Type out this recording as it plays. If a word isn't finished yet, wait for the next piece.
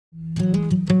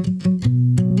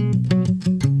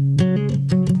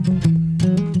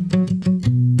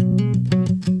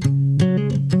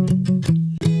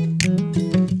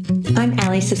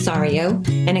Cesario,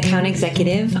 an account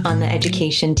executive on the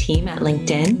education team at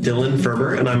LinkedIn. Dylan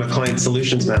Ferber, and I'm a client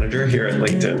solutions manager here at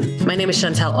LinkedIn. My name is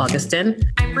Chantel Augustin.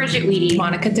 I'm Bridget Weedy.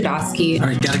 Monica Dudosky. All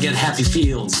right, gotta get happy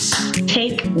fields.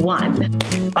 Take one.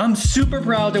 I'm super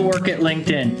proud to work at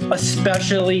LinkedIn,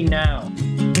 especially now.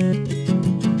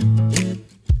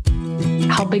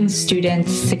 Helping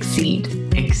students succeed.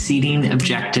 Exceeding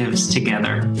objectives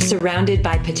together. Surrounded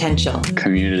by potential.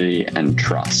 Community and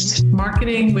trust.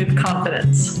 Marketing with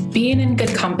confidence. Being in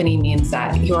good company means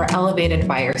that you are elevated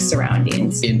by your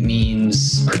surroundings. It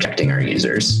means protecting our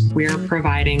users. We're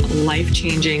providing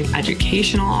life-changing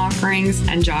educational offerings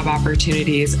and job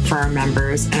opportunities for our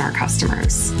members and our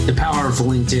customers. The power of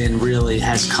LinkedIn really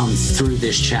has come through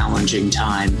this challenging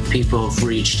time. People have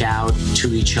reached out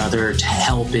to each other to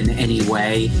help in any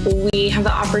way. We have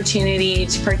the opportunity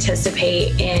to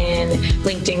participate in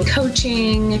LinkedIn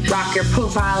coaching, rock your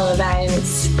profile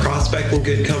events, prospect in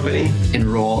good company,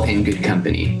 enroll in good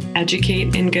company,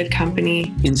 educate in good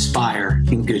company, inspire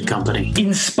in good company,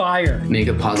 inspire, make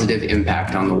a positive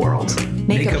impact on the world.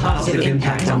 Make a positive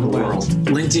impact on the world.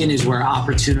 LinkedIn is where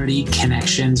opportunity,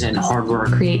 connections, and hard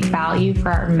work create value for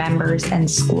our members and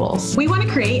schools. We want to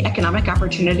create economic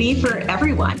opportunity for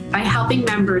everyone by helping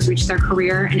members reach their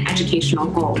career and educational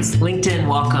goals. LinkedIn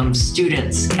welcomes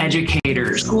students,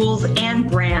 educators, schools, and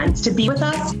brands to be with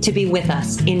us. To be with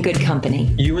us in good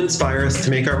company. You inspire us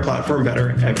to make our platform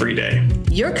better every day.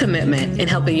 Your commitment in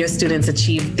helping your students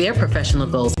achieve their professional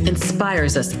goals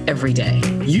inspires us every day.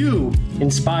 You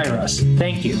inspire us.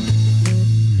 Thank you.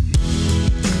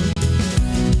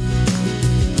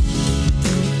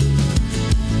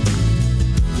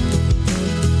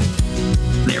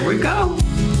 There we go.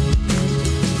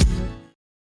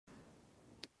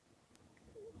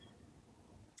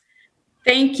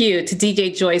 Thank you to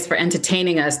DJ Joyce for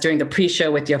entertaining us during the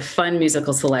pre-show with your fun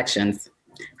musical selections.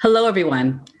 Hello,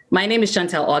 everyone. My name is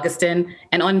Chantel Augustin,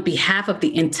 and on behalf of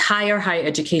the entire higher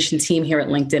education team here at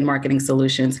LinkedIn Marketing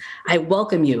Solutions, I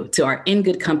welcome you to our In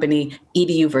Good Company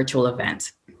EDU virtual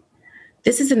event.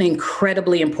 This is an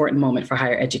incredibly important moment for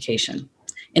higher education.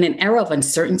 In an era of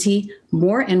uncertainty,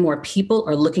 more and more people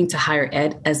are looking to higher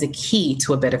ed as a key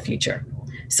to a better future.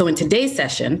 So in today's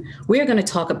session, we are going to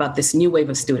talk about this new wave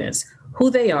of students, who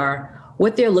they are,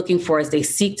 what they're looking for as they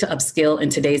seek to upskill in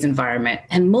today's environment,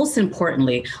 and most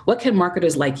importantly, what can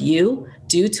marketers like you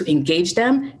do to engage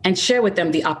them and share with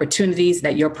them the opportunities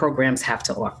that your programs have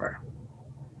to offer.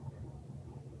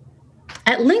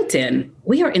 At LinkedIn,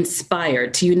 we are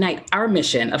inspired to unite our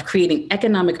mission of creating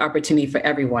economic opportunity for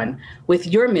everyone with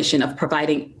your mission of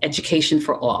providing education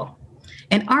for all.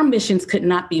 And our missions could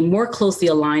not be more closely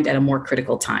aligned at a more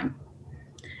critical time.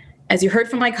 As you heard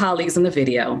from my colleagues in the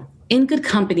video, In Good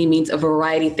Company means a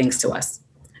variety of things to us,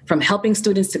 from helping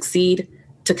students succeed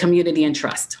to community and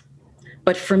trust.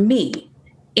 But for me,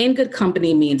 In Good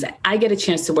Company means that I get a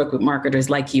chance to work with marketers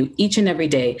like you each and every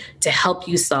day to help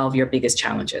you solve your biggest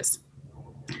challenges.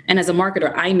 And as a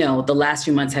marketer, I know the last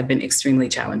few months have been extremely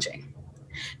challenging.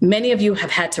 Many of you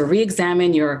have had to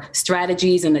re-examine your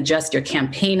strategies and adjust your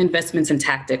campaign investments and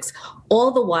tactics,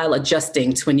 all the while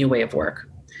adjusting to a new way of work.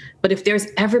 But if there's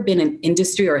ever been an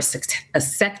industry or a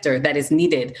sector that is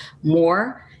needed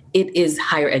more, it is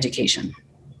higher education.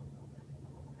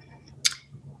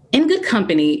 In Good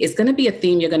Company is going to be a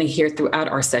theme you're going to hear throughout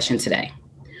our session today.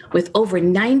 With over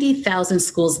 90,000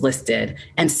 schools listed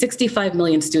and 65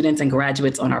 million students and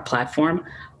graduates on our platform,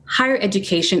 higher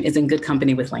education is in good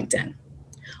company with LinkedIn.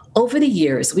 Over the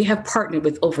years, we have partnered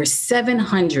with over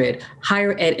 700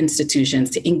 higher ed institutions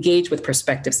to engage with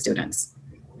prospective students.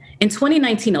 In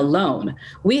 2019 alone,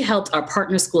 we helped our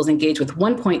partner schools engage with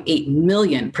 1.8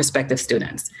 million prospective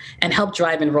students and helped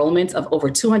drive enrollment of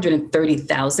over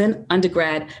 230,000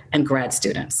 undergrad and grad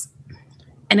students.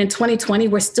 And in 2020,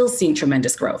 we're still seeing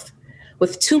tremendous growth.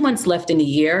 With 2 months left in the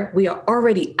year, we are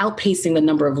already outpacing the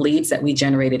number of leads that we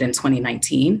generated in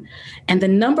 2019. And the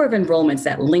number of enrollments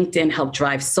that LinkedIn helped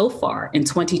drive so far in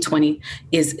 2020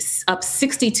 is up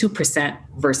 62%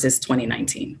 versus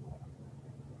 2019.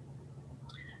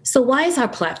 So why has our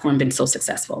platform been so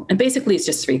successful? And basically, it's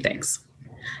just three things.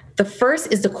 The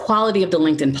first is the quality of the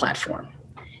LinkedIn platform.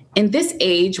 In this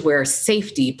age where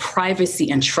safety, privacy,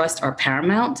 and trust are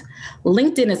paramount,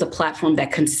 LinkedIn is a platform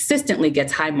that consistently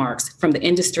gets high marks from the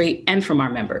industry and from our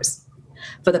members.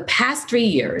 For the past 3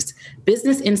 years,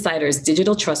 Business Insider's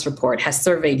Digital Trust Report has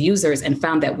surveyed users and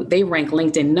found that they rank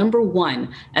LinkedIn #1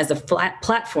 as the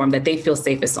platform that they feel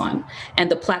safest on,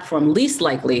 and the platform least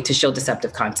likely to show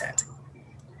deceptive content.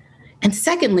 And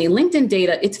secondly, LinkedIn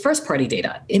data, it's first-party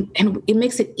data, and it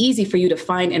makes it easy for you to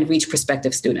find and reach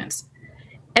prospective students.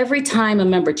 Every time a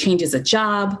member changes a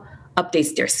job,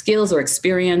 updates their skills or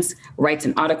experience, writes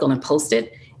an article and posts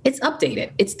it, it's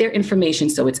updated. It's their information,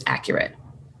 so it's accurate.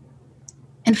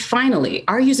 And finally,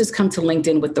 our users come to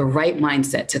LinkedIn with the right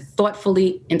mindset to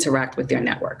thoughtfully interact with their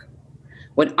network.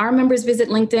 When our members visit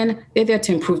LinkedIn, they're there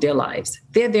to improve their lives.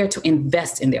 They're there to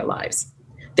invest in their lives.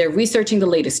 They're researching the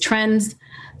latest trends.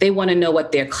 They want to know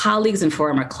what their colleagues and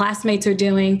former classmates are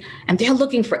doing, and they're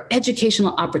looking for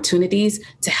educational opportunities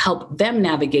to help them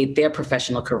navigate their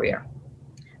professional career.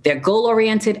 They're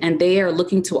goal-oriented, and they are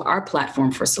looking to our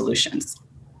platform for solutions.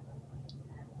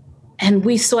 And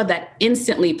we saw that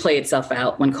instantly play itself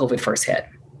out when COVID first hit.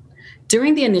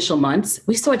 During the initial months,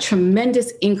 we saw a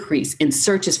tremendous increase in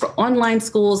searches for online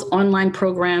schools, online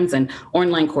programs, and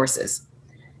online courses.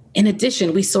 In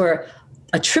addition, we saw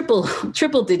a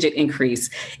triple digit increase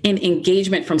in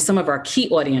engagement from some of our key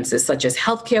audiences, such as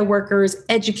healthcare workers,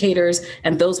 educators,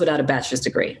 and those without a bachelor's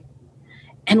degree.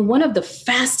 And one of the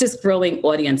fastest growing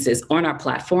audiences on our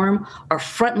platform are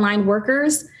frontline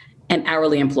workers and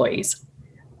hourly employees.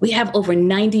 We have over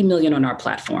 90 million on our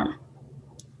platform.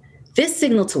 This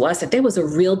signaled to us that there was a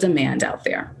real demand out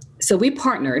there. So we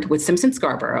partnered with Simpson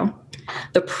Scarborough,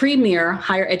 the premier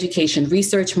higher education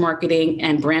research, marketing,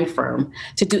 and brand firm,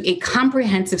 to do a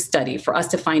comprehensive study for us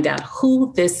to find out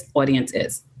who this audience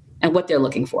is and what they're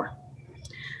looking for.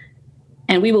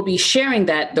 And we will be sharing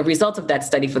the results of that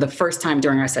study for the first time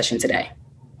during our session today.